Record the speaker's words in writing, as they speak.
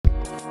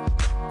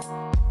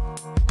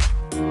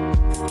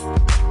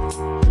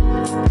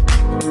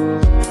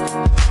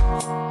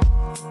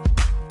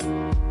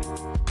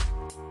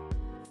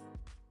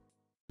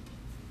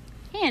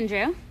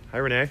Andrew. Hi,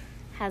 Renee.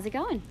 How's it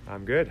going?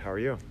 I'm good. How are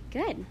you?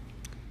 Good.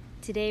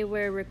 Today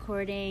we're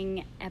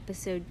recording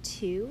episode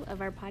 2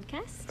 of our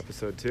podcast.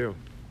 Episode 2. All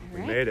We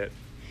right. made it.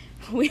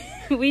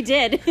 We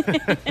did.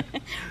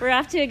 We're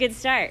off to a good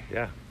start.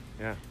 Yeah.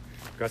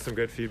 Got some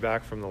good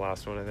feedback from the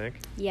last one, I think.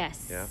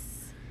 Yes. Yeah.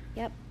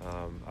 Yep.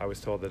 I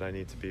was told that I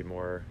need to be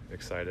more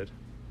excited.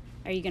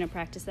 Are you going to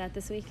practice that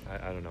this week?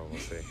 I don't know. We'll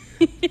see.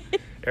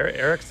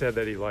 Eric said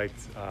that he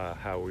liked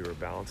how we were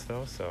balanced,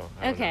 though. So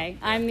I don't Okay. know.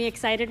 I'm the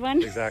excited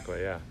one? Exactly.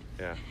 Yeah.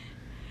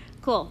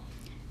 Cool.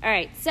 All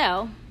right.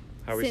 So.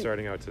 How are we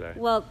starting out today?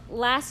 Well,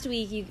 last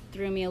week you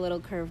threw me a little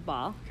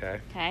curveball.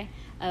 Okay.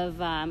 Of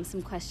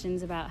some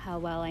questions about how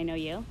well I know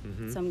you.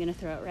 Mm-hmm. So I'm going to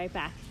throw it right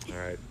back. All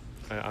right.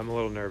 I'm a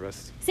little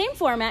nervous. Same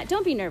format.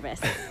 Don't be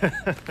nervous.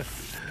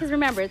 Because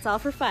remember, it's all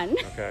for fun.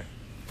 Okay.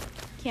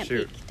 Can't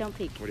Shoot. peek. Don't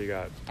peek. What do you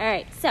got? All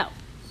right. So,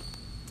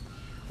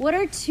 what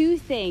are 2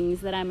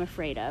 things that I'm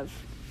afraid of?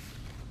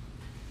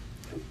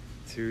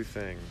 2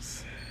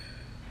 things.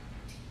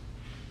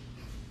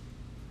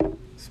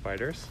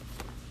 Spiders.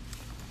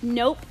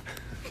 Nope.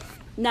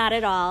 Not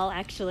at all,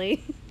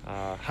 actually.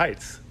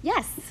 Heights.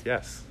 Yes.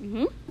 Yes.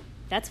 Mm-hmm.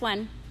 That's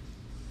one.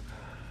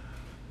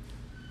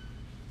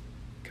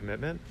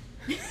 Commitment.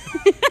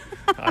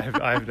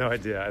 I have no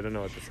idea. I don't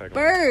know what the second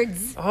one.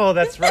 Birds. Oh,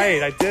 that's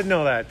right. I did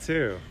know that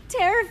too.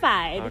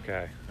 Terrified.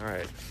 Okay. All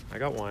right. I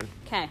got one.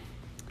 Okay.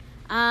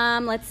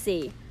 Let's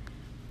see.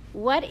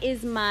 What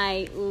is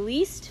my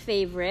least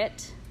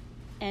favorite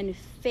and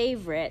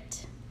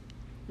favorite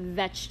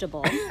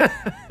vegetable?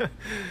 I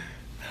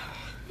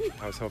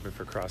was hoping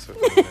for CrossFit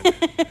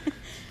Inguz.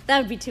 That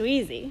would be too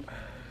easy.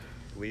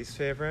 Least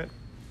favorite?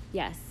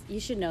 Yes, you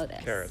should know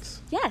this.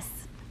 Carrots. Yes.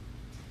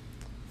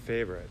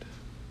 Favorite?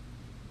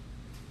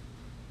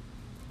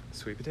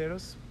 Sweet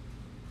potatoes?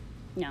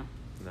 No.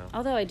 No.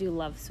 Although I do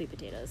love sweet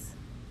potatoes.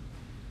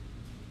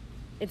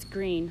 It's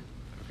green.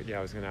 Okay, yeah,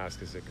 I was going to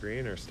ask, is it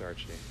green or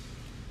starchy?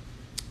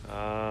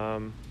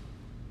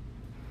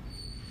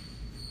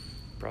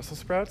 Brussels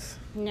sprouts?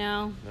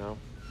 No. No.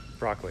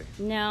 Broccoli?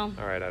 No.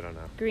 All right, I don't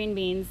know. Green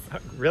beans.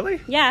 Really?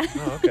 Yeah.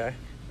 Oh, okay.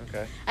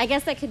 Okay. I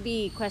guess that could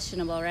be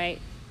questionable, right?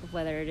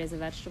 Whether it is a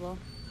vegetable.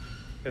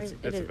 It's a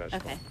vegetable.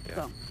 Okay, Yeah.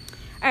 cool.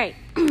 All right.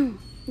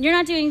 You're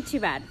not doing too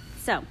bad.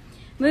 So,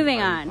 moving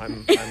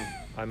on.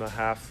 I'm a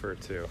half for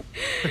 2.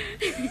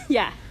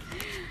 Yeah.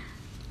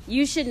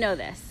 You should know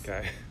this.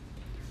 Okay.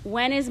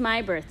 When is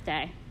my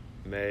birthday?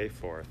 May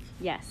 4th.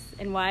 Yes.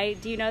 And why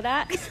do you know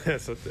that?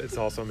 So it's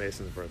also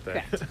Mason's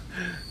birthday. Correct.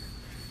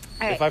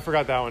 All right. If I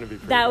forgot that one, it'd be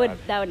pretty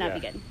That bad. would not be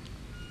good.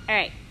 All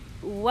right.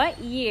 What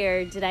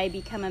year did I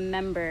become a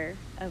member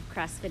of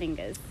CrossFit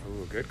Inguz?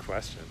 Ooh, good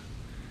question.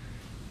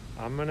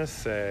 I'm going to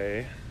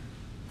say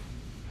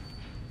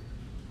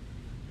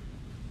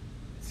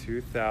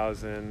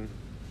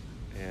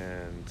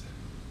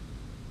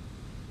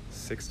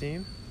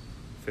 2016,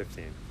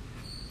 15,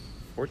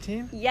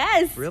 14?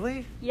 Yes.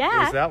 Really? Yeah. It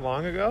was that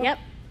long ago? Yep.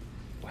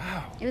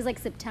 Wow. It was like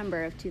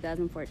September of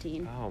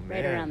 2014. Oh, man.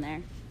 Right around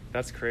there.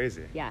 That's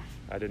crazy. Yeah.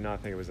 I did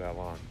not think it was that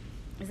long.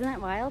 Isn't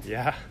that wild?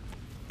 Yeah.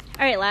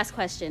 All right, last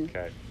question.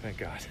 Okay. Thank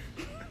God.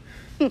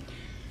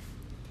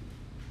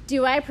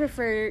 Do I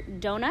prefer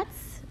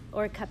donuts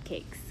or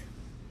cupcakes?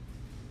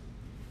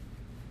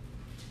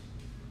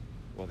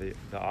 Well, the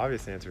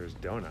obvious answer is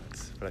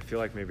donuts, but I feel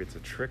like maybe it's a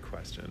trick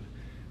question.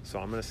 So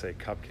I'm going to say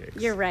cupcakes.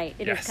 You're right.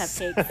 It is Yes.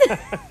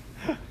 cupcakes.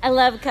 I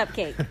love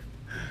cupcake.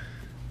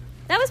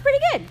 That was pretty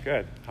good.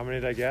 Good. How many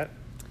did I get?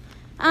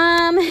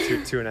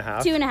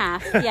 2.5?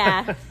 2.5.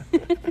 Yeah.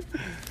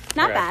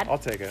 Not Okay, bad. I'll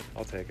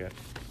take it.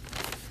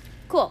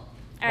 Cool.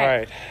 All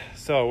right.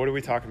 So what are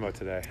we talking about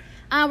today?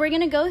 We're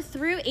going to go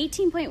through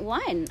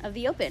 18.1 of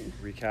the Open.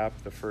 Recap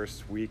the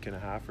first week and a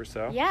half or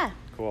so? Yeah.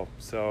 Cool.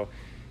 So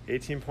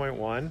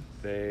 18.1,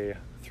 they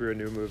threw a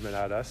new movement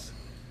at us.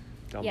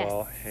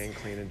 Dumbbell, Yes. hang,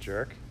 clean, and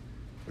jerk,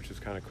 which was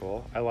kind of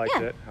cool. I liked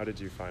Yeah. it. How did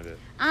you find it?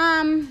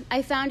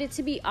 I found it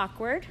to be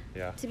awkward,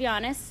 Yeah. to be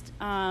honest.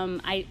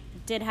 I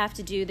did have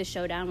to do the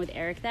showdown with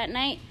Eric that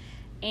night,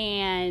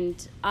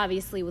 and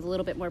obviously with a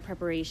little bit more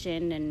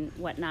preparation and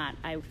whatnot,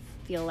 I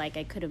feel like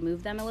I could have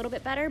moved them a little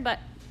bit better, but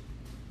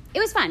it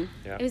was fun.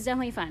 Yeah. It was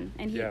definitely fun,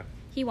 and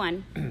he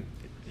won,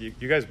 You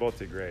guys both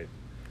did great.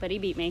 but he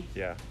beat me.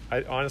 Yeah.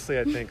 I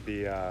think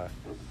the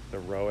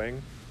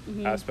rowing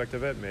Mm-hmm. aspect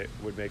of it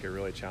would make it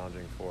really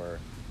challenging for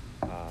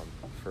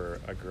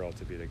a girl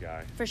to beat a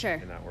guy. For sure.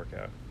 In that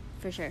workout.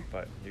 For sure.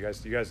 But you guys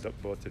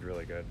both did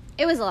really good.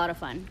 It was a lot of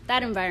fun.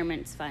 That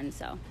environment's fun,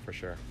 so. For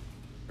sure.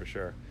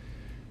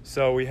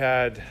 So we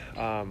had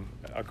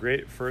a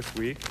great first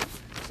week,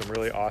 some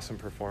really awesome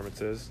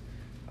performances.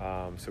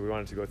 So we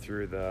wanted to go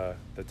through the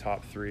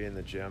top 3 in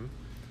the gym.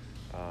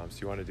 So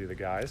you want to do the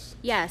guys?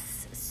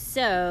 Yes.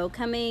 So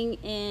coming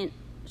in,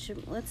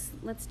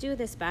 let's do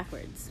this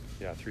backwards.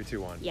 Yeah, 3, 2,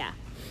 1. Yeah.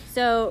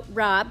 So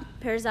Rob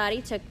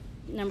Perzati took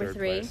number 3rd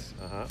 3. place.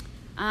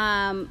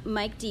 Uh-huh.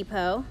 Mike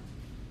Depot.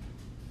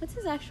 What's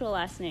his actual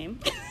last name?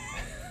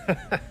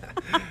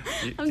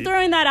 I'm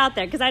throwing that out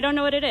there because I don't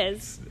know what it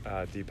is.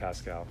 D.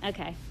 Pascal.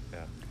 Okay. Yeah.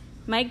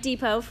 Mike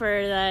Depot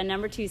for the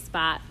number 2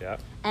 spot. Yeah.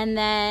 And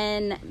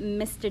then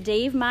Mr.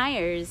 Dave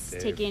Myers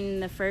taking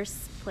the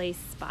first place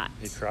spot.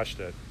 He crushed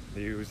it.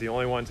 He was the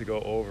only one to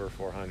go over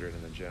 400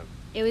 in the gym.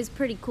 It was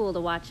pretty cool to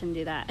watch him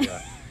do that.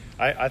 Yeah.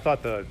 I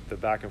thought the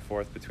back and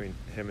forth between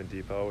him and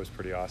Depot was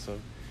pretty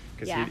awesome.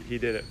 Because he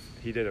did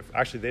it.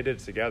 Actually, they did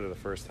it together the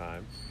first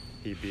time.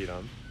 He beat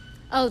him.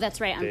 Oh,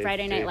 that's right, on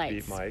Friday Night Dave Lights.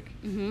 beat Mike.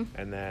 Mm-hmm.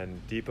 And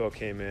then Depot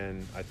came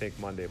in, I think,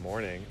 Monday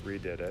morning,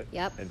 redid it.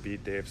 Yep. And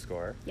beat Dave's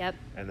score. Yep.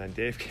 And then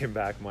Dave came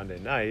back Monday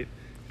night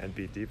and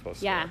beat Depot's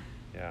score. Yeah.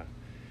 Yeah.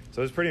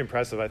 So it was pretty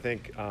impressive. I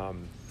think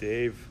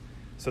Dave,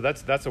 so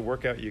that's a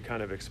workout you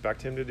kind of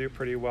expect him to do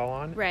pretty well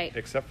on. Right.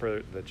 Except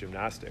for the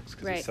gymnastics,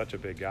 because right. he's such a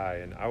big guy.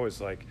 And I was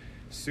like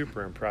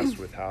super impressed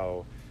with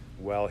how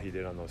well he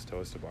did on those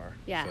toes to bar.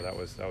 Yeah. So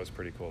that was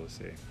pretty cool to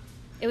see.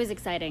 It was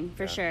exciting,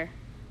 for sure.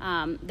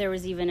 There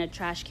was even a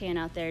trash can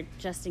out there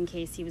just in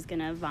case he was going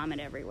to vomit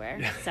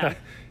everywhere. So.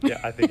 Yeah,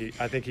 I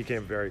think he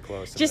came very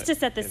close. Just to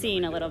set the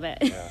scene a little bit.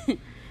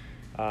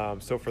 Yeah.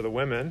 So for the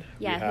women,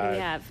 who do we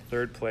have?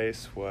 Third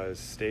place was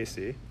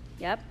Stacy.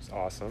 Yep. It was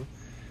awesome.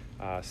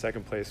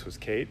 Second place was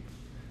Kate,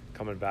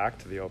 coming back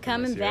to the Open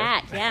Coming this year.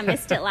 back, yeah,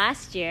 missed it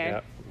last year.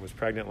 Yeah, was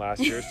pregnant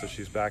last year, so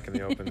she's back in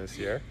the Open this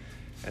year.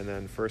 And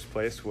then first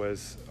place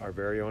was our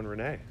very own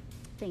Renee.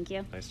 Thank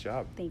you. Nice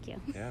job. Thank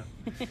you. Yeah.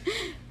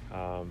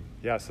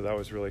 So that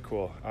was really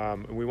cool.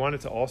 We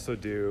wanted to also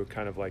do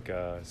kind of like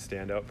a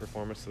standout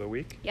performance of the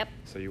week. Yep.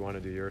 So you want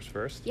to do yours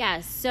first? Yeah.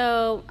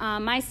 So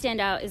my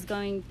standout is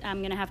I'm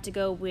going to have to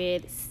go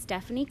with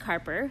Stephanie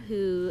Carper,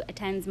 who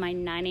attends my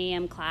 9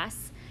 a.m.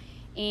 class.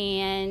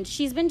 And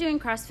she's been doing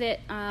CrossFit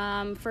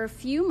for a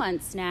few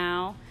months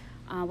now.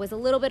 Was a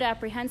little bit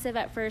apprehensive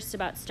at first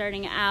about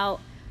starting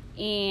out.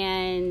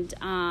 And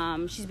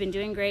she's been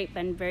doing great,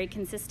 been very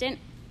consistent.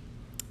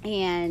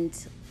 And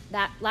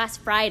that last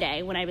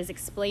Friday, when I was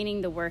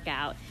explaining the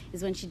workout,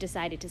 is when she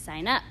decided to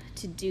sign up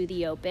to do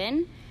the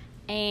Open.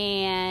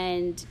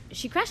 And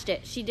she crushed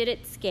it. She did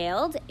it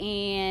scaled,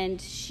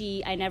 and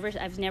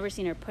I've never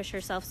seen her push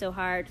herself so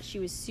hard. She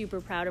was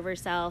super proud of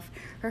herself.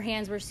 Her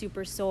hands were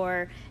super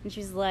sore, and she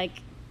was like,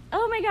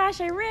 "Oh my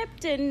gosh, I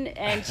ripped!"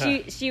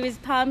 And she was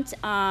pumped.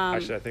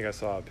 Actually, I think I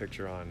saw a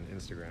picture on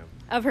Instagram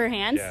of her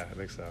hands. Yeah, I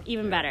think so.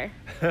 Even better.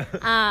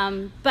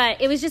 But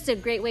it was just a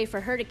great way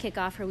for her to kick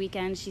off her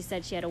weekend. She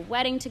said she had a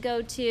wedding to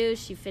go to.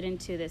 She fit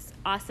into this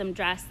awesome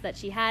dress that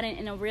she hadn't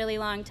in a really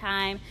long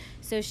time.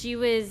 So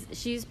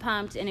she's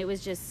pumped, and it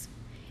was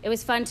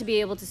fun to be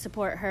able to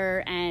support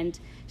her. And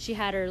she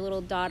had her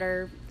little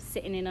daughter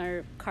sitting in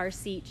her car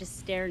seat, just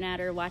staring at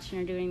her, watching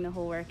her doing the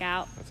whole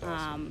workout. That's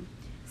awesome.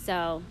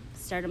 So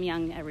start them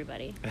young,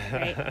 everybody,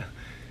 right?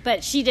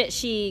 But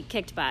she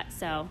kicked butt,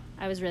 so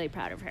I was really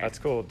proud of her. That's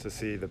cool to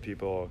see the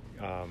people,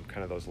 kind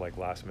of those like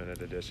last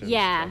minute additions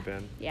jump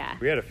in. Yeah.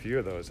 We had a few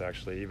of those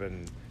actually,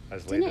 even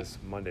as late as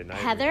Monday night.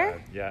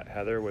 Heather? Yeah,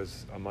 Heather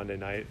was a Monday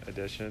night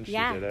addition. She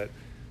did it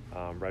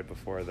right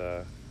before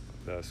the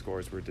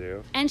scores were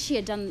due. And she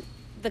had done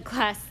the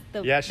class.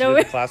 She did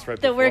the class right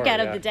before. The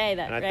workout of the day.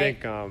 And I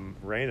think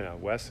Raina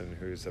Wesson,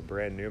 who's a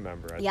brand new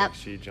member, I think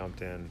she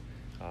jumped in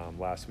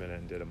last minute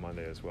and did a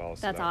Monday as well.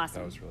 So that's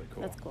awesome. That was really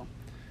cool. That's cool.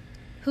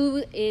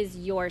 Who is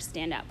your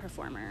standout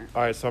performer?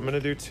 All right, so I'm going to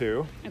do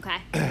two. Okay.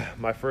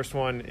 My first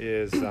one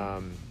is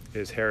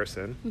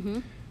Harrison. Mm-hmm.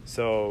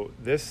 So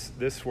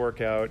this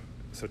workout,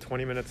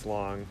 20 minutes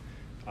long,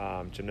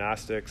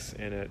 gymnastics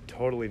in it,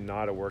 totally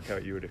not a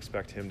workout you would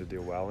expect him to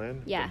do well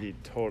in. Yeah. But he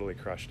totally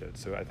crushed it.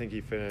 So I think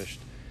he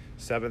finished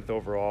 7th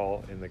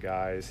overall in the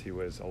guys. He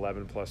was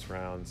 11 plus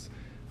rounds.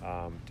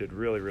 Did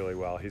really, really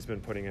well. He's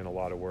been putting in a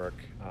lot of work,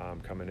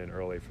 coming in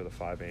early for the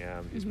 5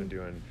 a.m. He's been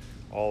doing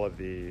all of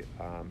the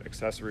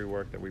accessory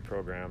work that we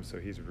program, so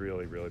he's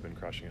really, really been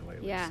crushing it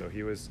lately. Yeah. So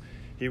he was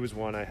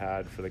one I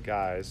had for the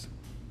guys.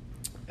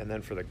 And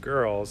then for the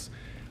girls,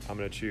 I'm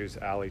going to choose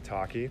Ali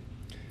Taki.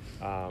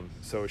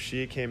 So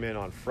she came in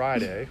on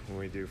Friday when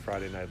we do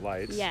Friday Night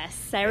Lights.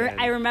 Yes,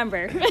 I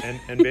remember.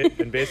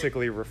 and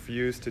basically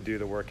refused to do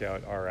the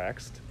workout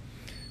RX'd.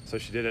 So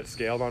she did it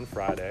scaled on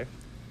Friday.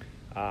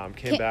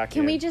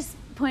 Can we just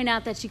point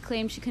out that she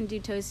claimed she couldn't do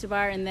toes to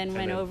bar and then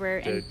went over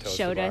and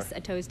showed us a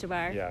toes to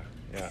bar? Yeah.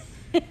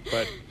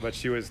 but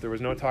there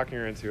was no talking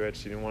her into it.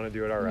 She didn't want to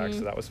do it RX,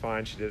 so that was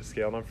fine. She did it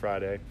scaled on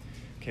Friday.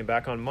 Came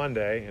back on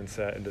Monday and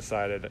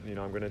decided,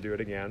 I'm going to do it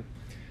again.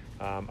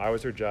 I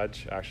was her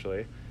judge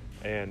actually,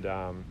 and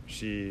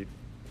she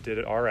did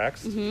it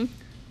RX. And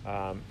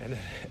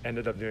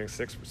ended up doing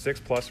six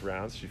plus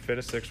rounds. She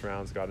finished 6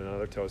 rounds, got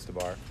another toes to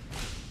bar.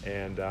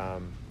 And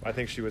I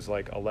think she was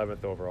like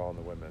 11th overall in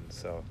the women.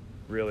 So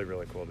really,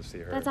 really cool to see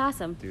her. That's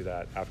awesome. Do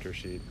that after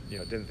she,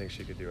 didn't think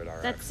she could do it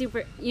RX. That's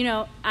super.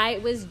 I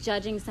was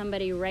judging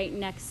somebody right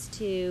next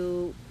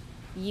to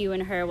you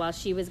and her while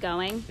she was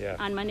going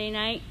on Monday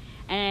night.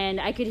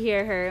 And I could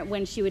hear her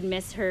when she would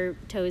miss her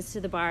toes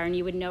to the bar and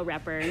you would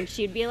no-rep her. And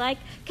she'd be like,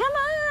 come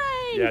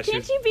on,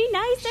 can't you be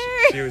nicer?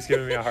 She was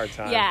giving me a hard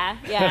time.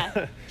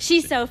 Yeah.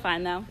 She's so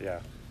fun, though. Yeah,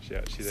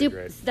 she did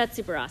great. That's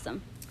super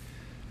awesome.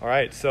 All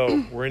right,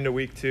 so we're into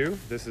week 2.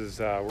 This is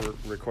we're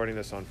recording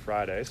this on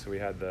Friday, so we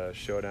had the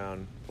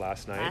showdown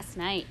last night. Last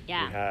night,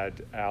 yeah. We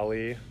had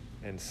Allie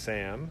and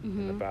Sam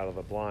in the Battle of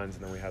the Blondes,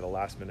 and then we had a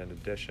last-minute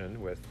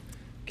addition with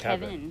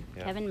Kevin.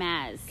 Yeah. Kevin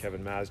Maz.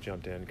 Kevin Maz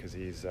jumped in because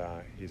he's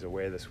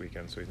away this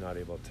weekend, so he's not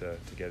able to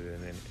get it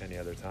in any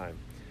other time.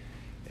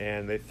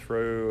 And they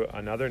threw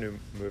another new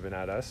move in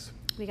at us.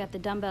 We got the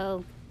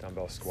dumbbell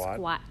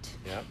squat.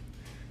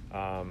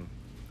 Yeah.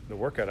 The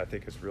workout, I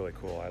think, is really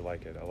cool. I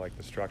like it. I like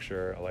the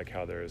structure. I like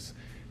how there's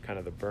kind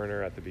of the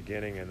burner at the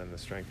beginning and then the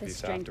strength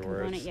piece afterwards.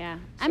 Component, yeah.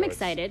 So I'm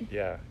excited.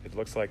 Yeah, it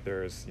looks like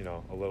there's,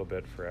 a little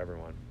bit for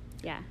everyone.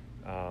 Yeah.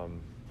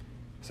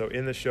 So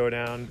in the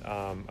showdown,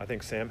 I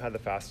think Sam had the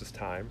fastest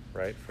time,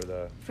 right, for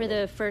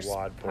the first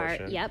WOD part.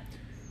 portion. Yep.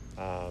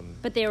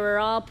 But they were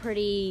all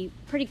pretty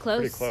close.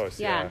 Pretty close,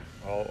 yeah.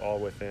 All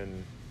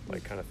within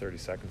like kind of 30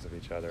 seconds of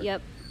each other.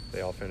 Yep. They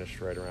all finished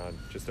right around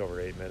just over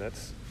 8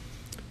 minutes.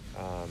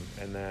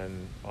 And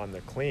then on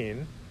the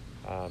clean,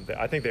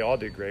 I think they all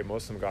did great.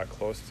 Most of them got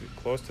close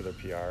to their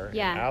PR.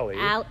 Yeah.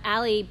 And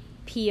Allie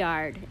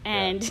PR'd,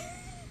 and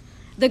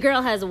the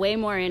girl has way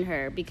more in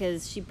her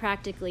because she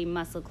practically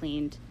muscle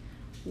cleaned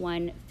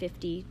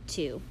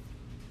 152.5.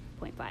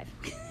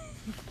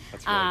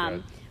 That's really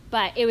good.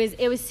 But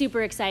it was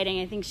super exciting.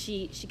 I think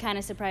she kind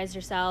of surprised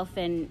herself,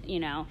 and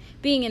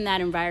being in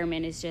that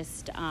environment is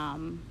just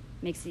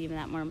makes it even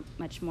that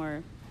much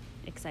more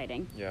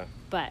exciting. Yeah.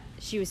 But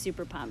she was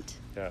super pumped.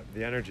 Yeah,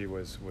 the energy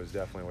was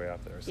definitely way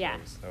up there. So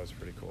that was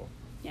pretty cool.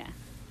 Yeah.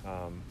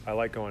 I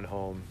like going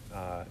home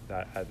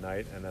that at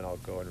night, and then I'll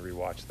go and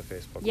rewatch the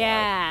Facebook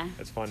Live.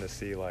 It's fun to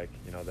see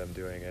them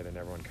doing it and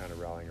everyone kind of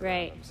rallying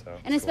around them. So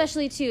and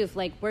especially too, if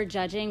we're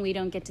judging, we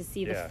don't get to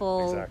see the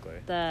full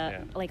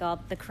all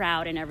the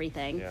crowd and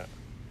everything. Yeah.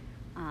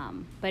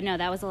 But no,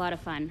 that was a lot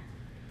of fun.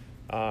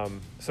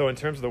 So in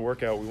terms of the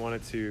workout, we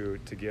wanted to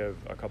give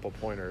a couple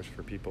pointers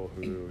for people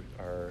who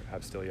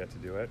have still yet to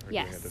do it or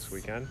doing it this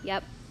weekend.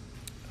 Yep.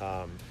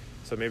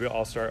 So maybe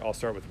I'll start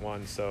with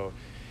one. So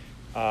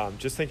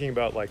just thinking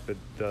about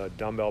the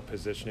dumbbell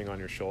positioning on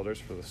your shoulders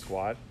for the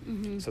squat.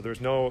 Mm-hmm. So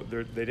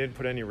they didn't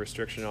put any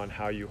restriction on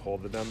how you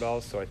hold the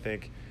dumbbells. So I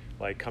think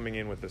coming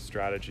in with the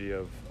strategy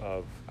of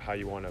how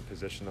you want to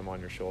position them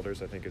on your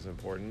shoulders, I think is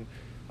important.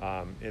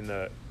 In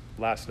the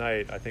last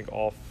night, I think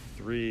all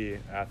 3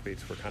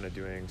 athletes were kind of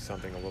doing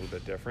something a little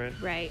bit different.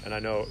 Right. And I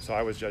know, so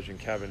I was judging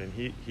Kevin, and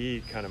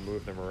he kind of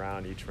moved them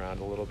around each round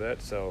a little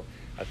bit. So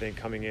I think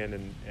coming in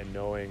and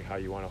knowing how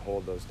you want to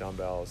hold those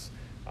dumbbells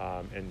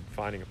and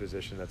finding a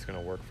position that's going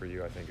to work for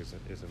you, I think is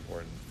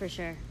important. For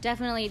sure.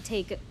 Definitely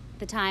take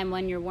the time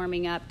when you're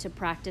warming up to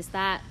practice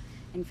that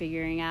and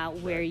figuring out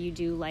where you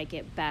do like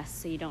it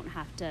best so you don't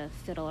have to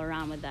fiddle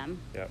around with them.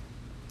 Yep.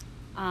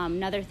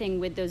 Another thing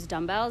with those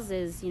dumbbells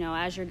is,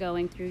 as you're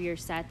going through your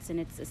sets and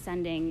it's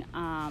ascending,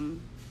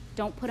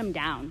 don't put them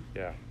down.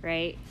 Yeah.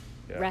 Right?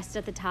 Yeah. Rest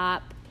at the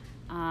top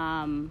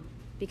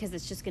because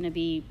it's just going to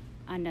be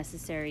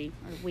unnecessary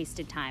or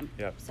wasted time.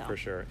 Yep, so. For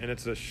sure. And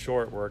it's a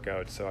short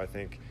workout, so I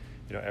think,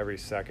 every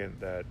second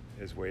that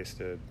is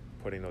wasted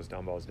putting those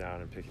dumbbells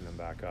down and picking them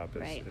back up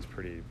is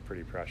pretty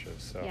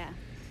precious. So. Yeah.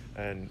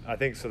 And I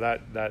think so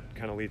that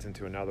kind of leads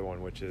into another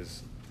one, which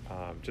is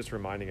just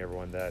reminding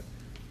everyone that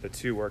the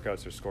 2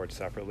 workouts are scored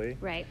separately.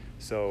 Right.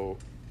 So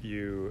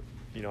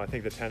I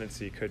think the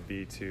tendency could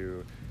be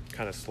to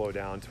kind of slow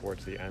down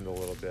towards the end a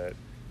little bit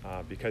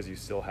because you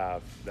still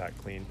have that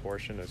clean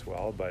portion as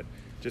well. But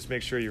just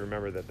make sure you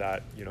remember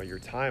that your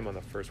time on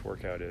the first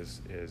workout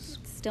is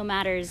still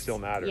matters.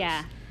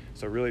 Yeah.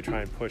 So really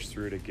try and push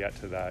through to get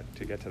to that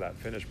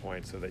finish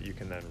point so that you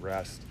can then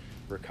rest,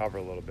 recover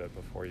a little bit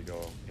before you go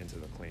into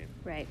the clean.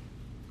 Right.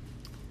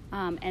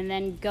 And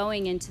then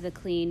going into the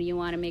clean, you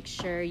want to make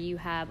sure you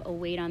have a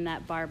weight on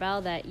that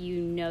barbell that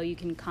you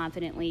can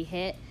confidently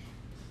hit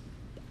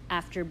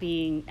after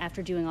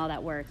doing all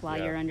that work while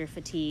you're under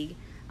fatigue.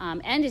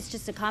 And it's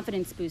just a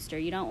confidence booster.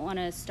 You don't want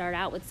to start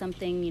out with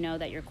something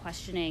that you're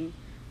questioning.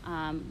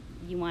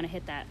 You want to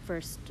hit that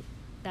first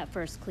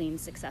clean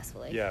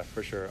successfully. Yeah,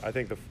 for sure. I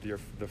think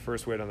the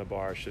first weight on the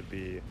bar should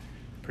be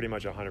pretty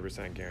much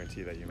 100%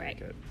 guarantee that you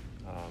make it.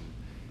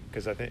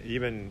 Because I think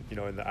even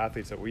in the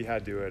athletes that we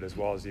had do it, as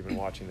well as even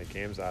watching the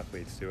games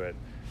athletes do it,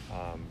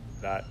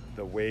 that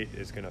the weight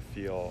is going to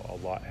feel a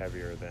lot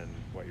heavier than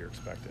what you're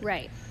expecting.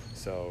 Right.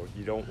 So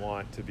you don't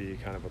want to be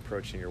kind of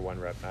approaching your 1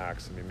 rep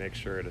max. I mean, make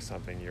sure it is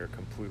something you're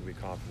completely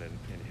confident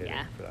in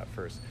hitting for that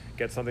first.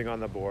 Get something on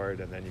the board,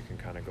 and then you can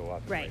kind of go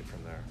up and weight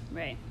from there.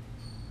 Right.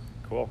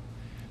 Cool.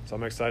 So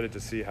I'm excited to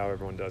see how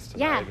everyone does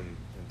tonight and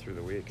through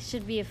the week.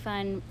 Should be a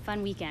fun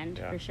weekend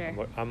for sure.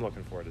 I'm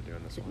looking forward to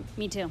doing this one.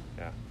 Me too.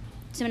 Yeah.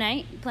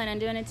 Tonight? You plan on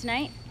doing it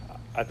tonight?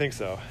 I think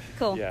so.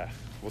 Cool. Yeah.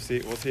 We'll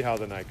see how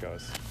the night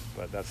goes.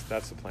 But that's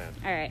the plan.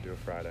 All right. Do it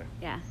Friday.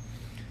 Yeah.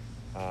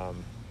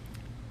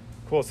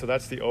 Cool. So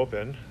that's the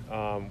open.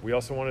 We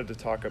also wanted to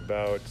talk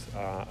about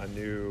a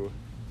new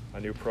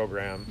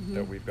program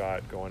that we've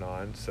got going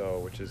on. So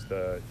which is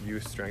the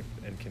youth strength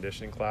and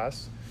conditioning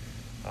class.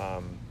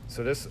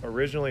 So this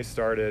originally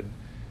started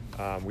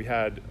we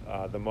had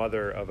the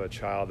mother of a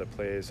child that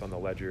plays on the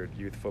Ledyard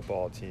youth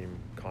football team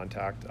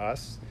contact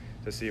us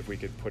to see if we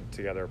could put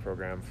together a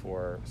program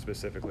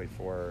specifically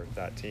for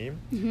that team.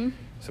 Mm-hmm.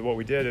 So what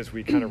we did is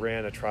we kind of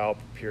ran a trial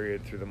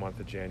period through the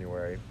month of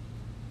January.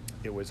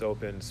 It was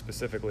open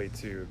specifically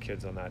to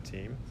kids on that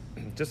team,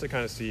 just to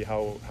kind of see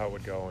how it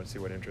would go and see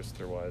what interest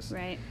there was.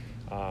 Right.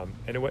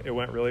 And it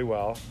went really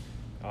well.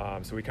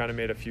 So we kind of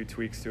made a few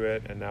tweaks to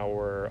it, and now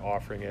we're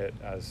offering it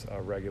as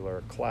a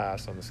regular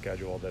class on the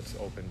schedule that's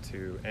open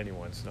to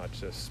anyone. It's not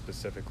just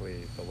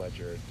specifically the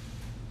Ledyard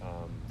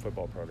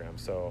football program.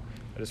 So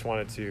I just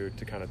wanted to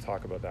kind of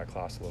talk about that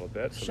class a little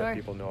bit so that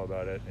people know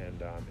about it,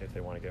 and if they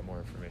want to get more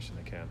information,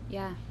 they can.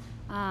 Yeah.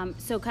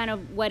 So kind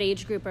of what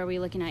age group are we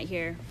looking at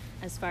here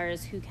as far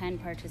as who can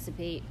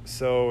participate?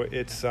 So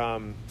it's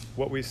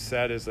what we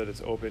said is that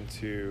it's open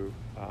to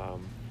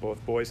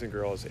both boys and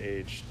girls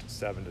aged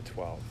 7 to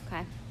 12.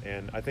 Okay.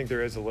 And I think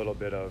there is a little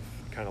bit of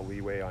kind of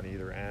leeway on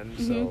either end.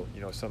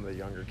 Mm-hmm. So, some of the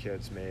younger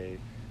kids may,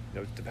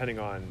 depending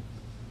on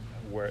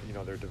where,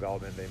 their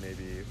development, they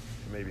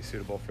may be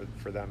suitable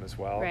for them as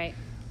well. Right.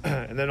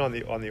 And then on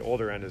the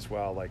older end as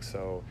well,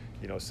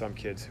 some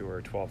kids who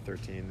are 12,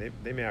 13,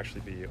 they may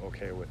actually be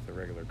okay with the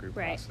regular group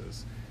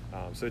classes.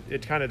 So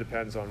it kind of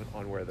depends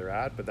on where they're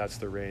at, but that's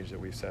the range that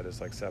we've said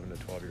is 7 to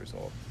 12 years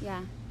old.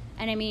 Yeah.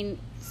 And I mean,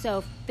 so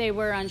if they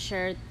were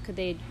unsure, could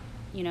they,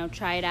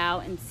 try it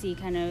out and see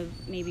kind of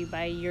maybe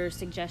by your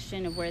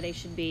suggestion of where they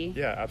should be?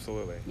 Yeah,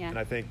 absolutely. Yeah. And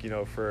I think,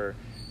 for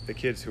the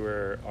kids who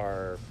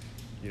are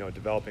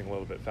developing a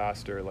little bit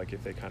faster,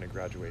 if they kind of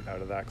graduate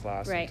out of that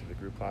class into the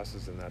group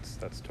classes, then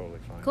that's totally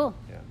fine. Cool.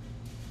 Yeah.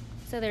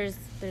 So there's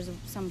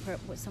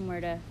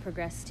somewhere to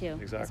progress to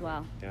as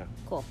well. Yeah.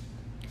 Cool.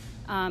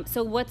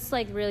 So what's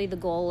really the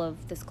goal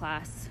of this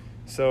class?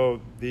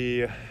 So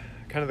the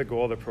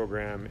goal of the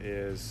program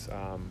is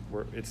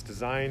it's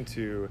designed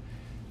to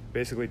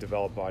basically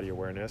develop body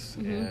awareness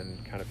mm-hmm.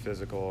 and kind of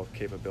physical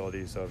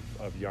capabilities of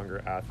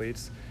younger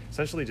athletes.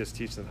 Essentially, just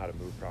teach them how to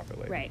move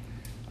properly. Right.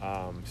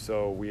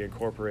 So we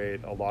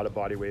incorporate a lot of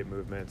body weight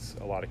movements,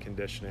 a lot of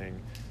conditioning,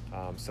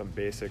 some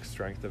basic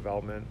strength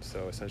development.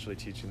 So essentially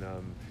teaching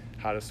them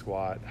how to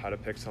squat, how to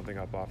pick something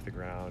up off the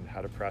ground,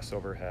 how to press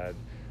overhead,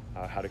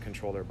 how to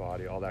control their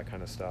body, all that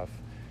kind of stuff.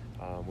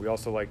 We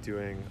also like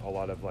doing a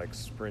lot of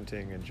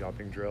sprinting and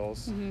jumping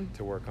drills mm-hmm.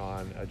 to work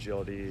on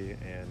agility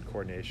and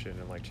coordination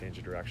and change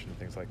of direction and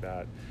things like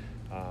that.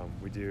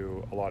 We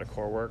do a lot of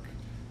core work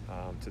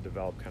to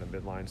develop kind of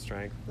midline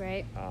strength.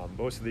 Right.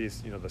 Most of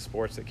these, the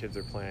sports that kids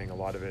are playing, a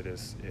lot of it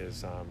is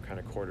kind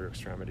of quarter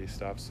extremity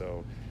stuff.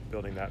 So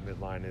building that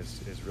midline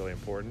is really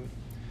important.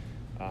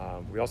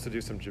 We also do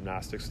some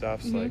gymnastic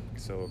stuff, mm-hmm.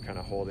 so kind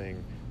of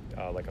holding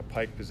a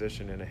pike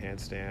position in a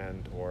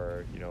handstand,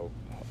 or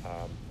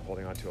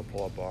holding onto a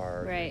pull-up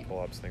bar, right.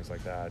 pull-ups, things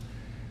like that.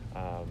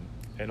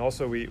 And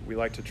also we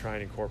like to try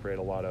and incorporate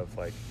a lot of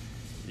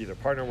either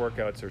partner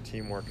workouts or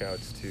team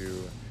workouts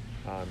to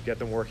get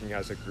them working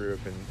as a group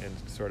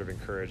and sort of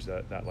encourage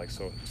that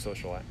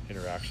social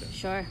interaction.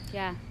 Sure,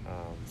 yeah.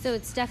 So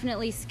it's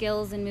definitely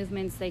skills and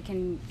movements they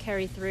can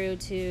carry through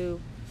to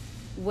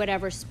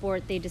whatever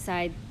sport they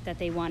decide that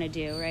they want to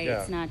do, right? Yeah.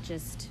 It's not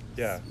just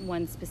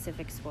one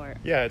specific sport.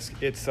 Yeah,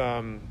 it's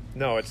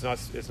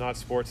not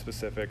sport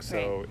specific.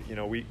 So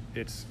right.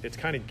 It's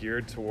kind of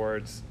geared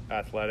towards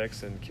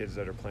athletics and kids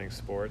that are playing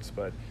sports,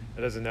 but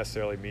it doesn't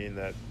necessarily mean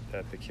that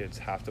the kids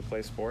have to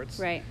play sports.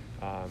 Right.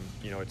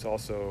 It's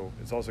also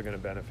going to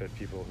benefit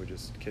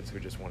kids who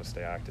just want to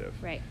stay active.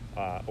 Right.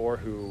 Or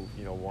who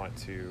want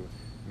to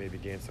maybe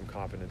gain some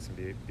confidence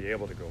and be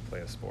able to go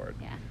play a sport.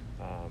 Yeah.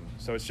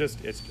 So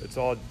it's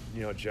all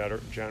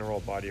general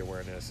body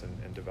awareness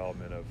and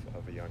development of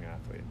a young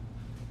athlete.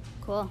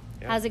 Cool.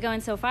 Yeah. How's it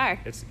going so far?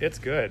 It's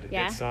good.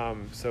 Yeah.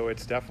 So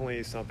it's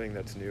definitely something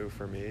that's new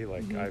for me.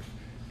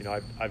 mm-hmm.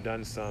 I've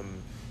done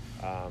some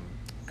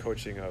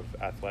coaching of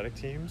athletic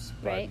teams,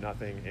 but right.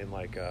 nothing in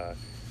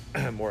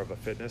more of a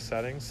fitness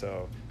setting.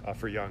 So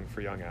for young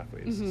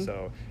athletes. Mm-hmm.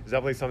 So it's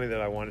definitely something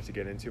that I wanted to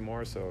get into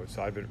more. So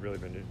I've really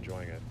been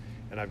enjoying it.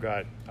 And I've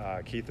got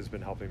Keith has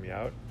been helping me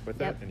out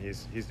with yep. it, and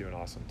he's doing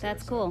awesome too.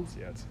 That's cool.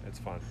 It's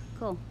fun.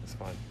 Cool. It's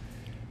fun.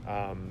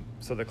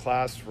 So the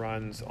class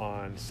runs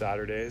on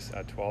Saturdays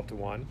at 12 to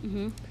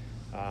 1.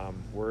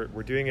 Mm-hmm.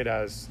 We're doing it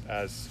as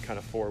kind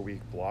of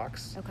 4-week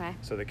blocks. Okay.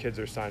 So the kids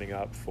are signing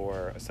up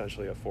for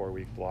essentially a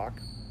 4-week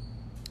block.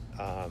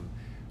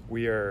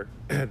 We are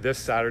this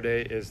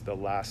Saturday is the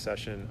last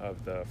session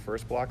of the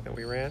first block that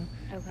we ran,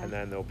 okay. and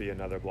then there'll be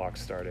another block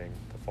starting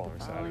the following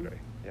Saturday.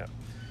 Yeah.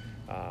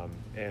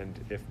 And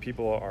if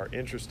people are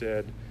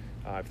interested,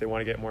 if they want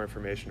to get more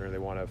information or they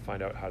want to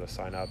find out how to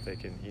sign up, they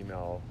can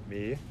email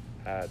me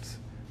at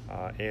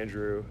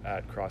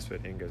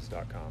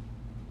andrew@CrossFitInguz.com.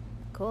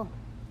 Cool.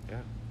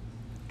 Yeah.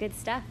 Good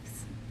stuff.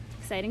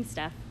 Exciting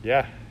stuff.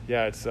 Yeah.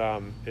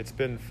 It's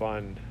been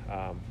fun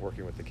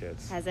working with the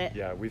kids. Has it?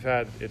 Yeah,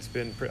 it's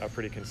been a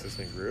pretty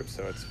consistent group,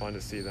 so it's fun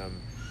to see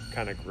them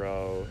kind of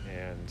grow.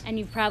 And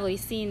you've probably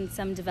seen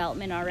some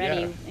development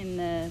already in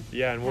the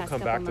and we'll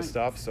come back months. to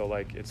stuff. So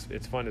like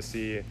it's fun to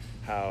see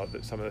how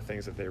some of the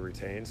things that they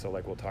retain. So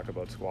like we'll talk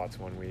about squats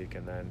 1 week,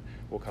 and then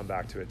we'll come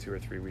back to it 2 or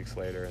 3 weeks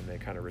later, and they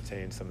kind of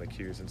retain some of the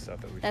cues and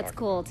stuff that we. That's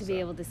cool to be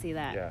able to see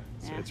that. Yeah,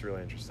 it's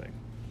really interesting.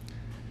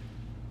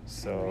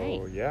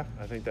 So right.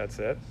 I think that's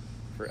it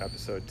for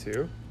episode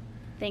 2.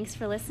 Thanks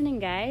for listening,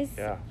 guys.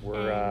 Yeah,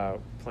 we're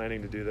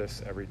planning to do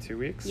this every 2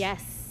 weeks.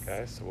 Yes.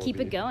 Okay, so keep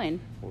it going.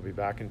 We'll be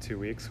back in 2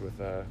 weeks with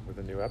a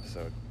new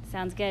episode.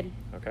 Sounds good.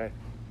 Okay.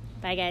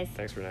 Bye, guys.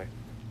 Thanks, Renee.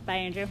 Bye,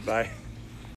 Andrew. Bye.